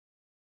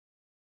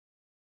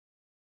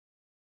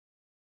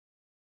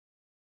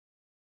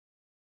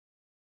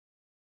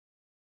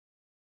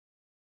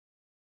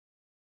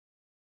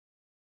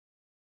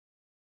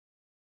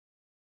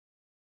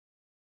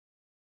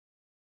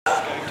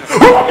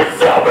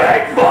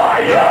consuming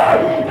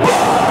fire!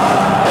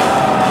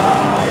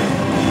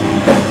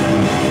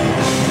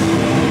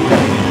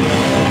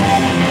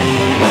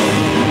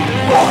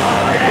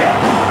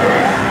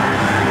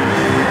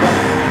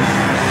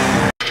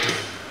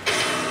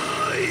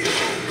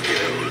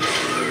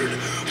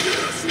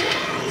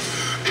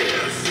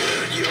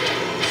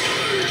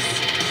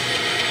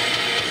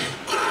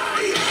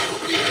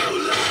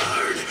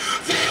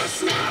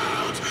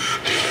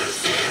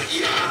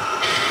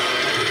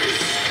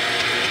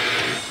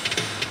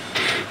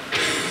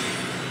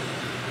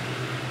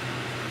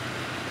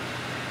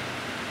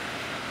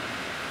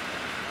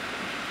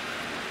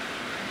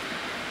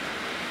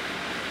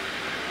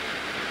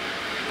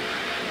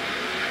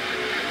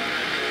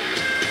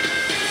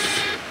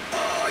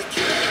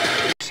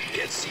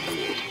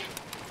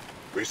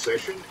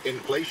 Recession,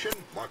 inflation,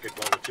 market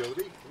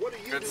volatility. What do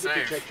you do to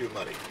protect your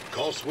money?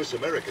 Call Swiss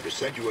America to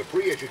send you a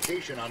free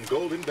education on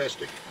gold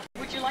investing.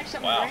 Would you like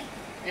something to drink?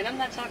 And I'm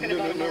not talking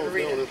about a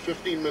margarita. No, in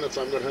 15 minutes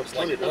I'm going to have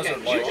plenty of Okay,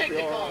 you take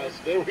the calls.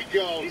 There we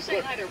go. You say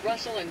hi to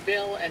Russell and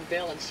Bill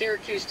in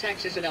Syracuse,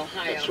 Texas, and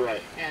Ohio. That's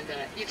right. And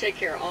you take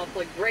care.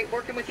 Awfully great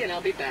working with you, and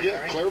I'll be back, Yeah,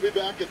 all right? Claire will be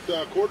back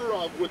at quarter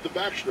with the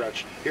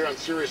backstretch here on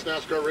Sirius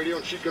NASCAR Radio,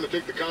 and she's going to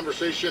take the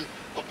conversation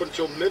up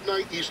until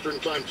midnight Eastern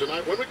time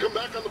tonight. When we come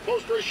back on the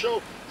post-race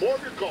show, more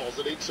of your calls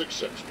at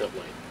 866 Pit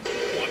Lane.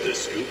 Want the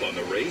scoop on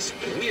the race?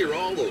 We're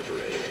all over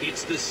it.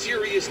 It's the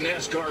Sirius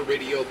NASCAR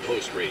Radio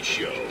post-race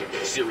show.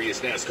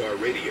 Sirius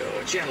NASCAR Radio,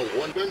 Channel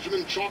 1.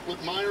 Benjamin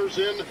Chocolate Myers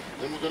in.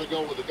 Then we're going to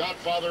go with the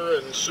Godfather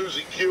and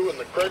Susie Q and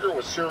the Kreger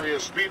with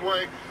Sirius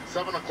Speedway.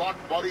 7 o'clock,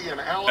 Buddy and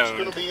Alex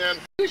going to be in.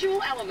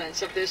 Usual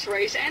elements of this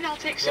race, and I'll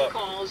take some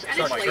calls. And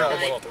it's late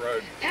night.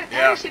 Pat Yeah.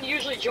 Patterson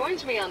usually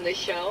joins me on this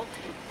show,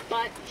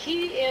 but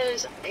he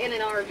is in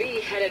an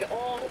RV headed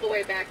all the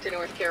way back to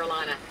North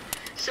Carolina.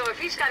 So if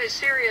he's got his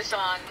Sirius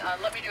on,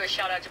 let me do a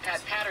shout out to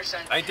Pat Patterson.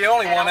 Ain't the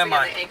only one, am I?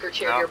 I'll be on the anchor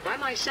chair here by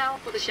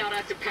myself with a shout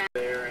out to Pat.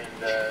 There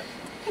and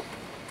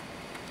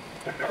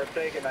our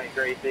second night,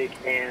 Gracie,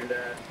 and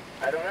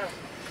I don't know,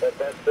 but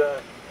that's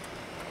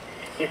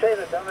you say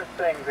the dumbest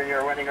things when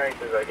you're winning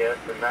races, I guess,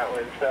 and that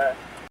was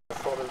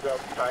pulled his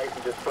belt tight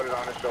and just put it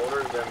on his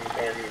shoulders,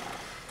 and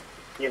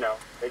you know,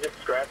 they just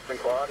scratched and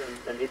clawed,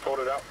 and he pulled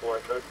it out for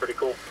us. That was pretty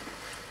cool.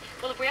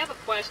 Well, if we have a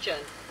question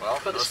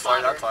for the no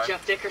slide spotter, that time.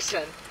 Jeff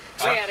Dickerson,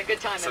 we had a good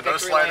time So at no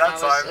Victory slide Lane.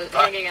 that I was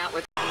time. hanging out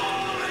with.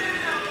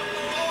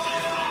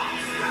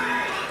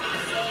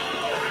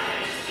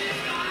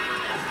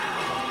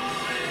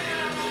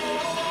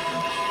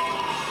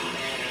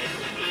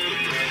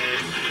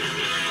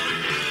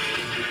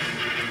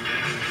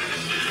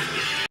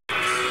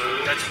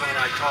 That's when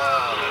I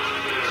call.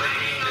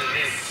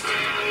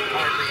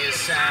 Hardly a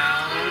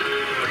sound.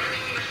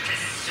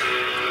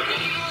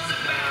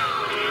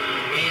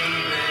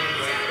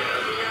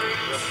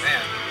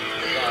 Man,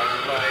 love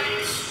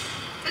bites.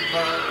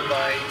 Love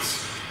bites.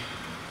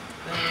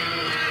 I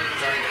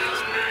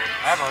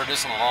haven't heard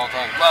this in a long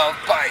time. Love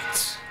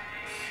bites.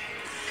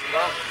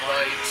 Love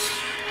bites.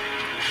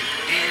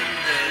 In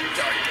the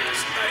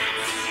darkest night.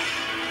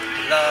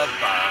 Love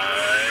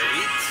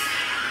bites.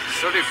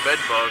 So do bed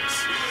bugs.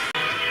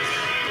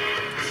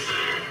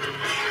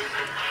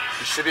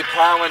 You should be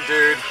plowing,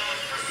 dude.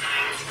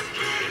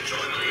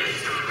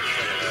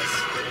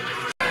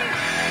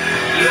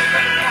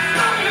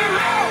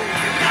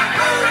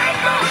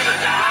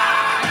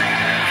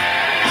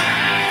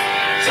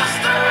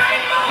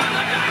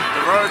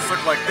 The roads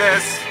look like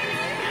this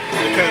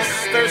because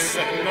they're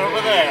sitting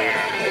over there.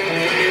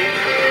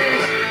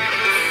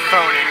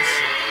 Phonies.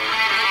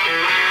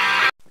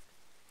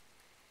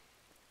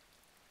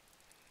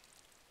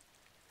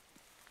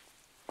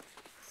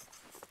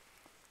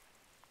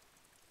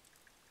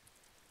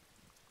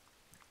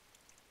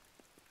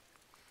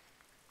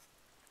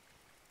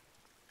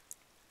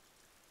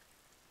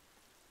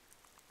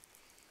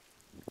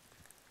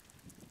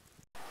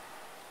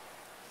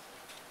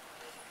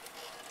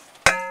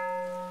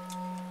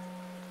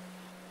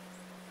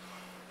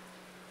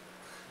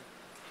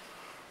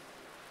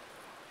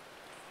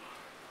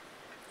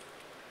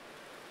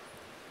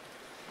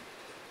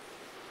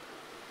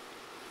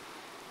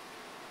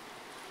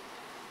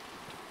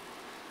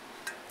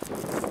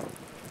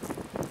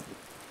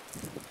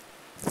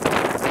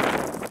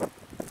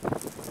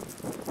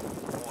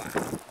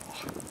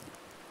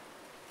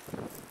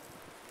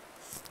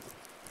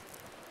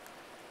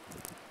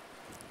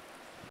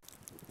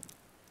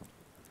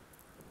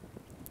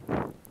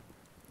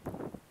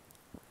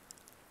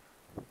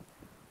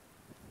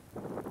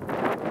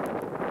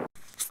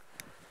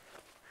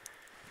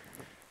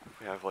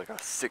 We have like a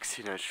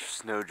 16-inch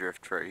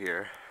snowdrift right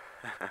here.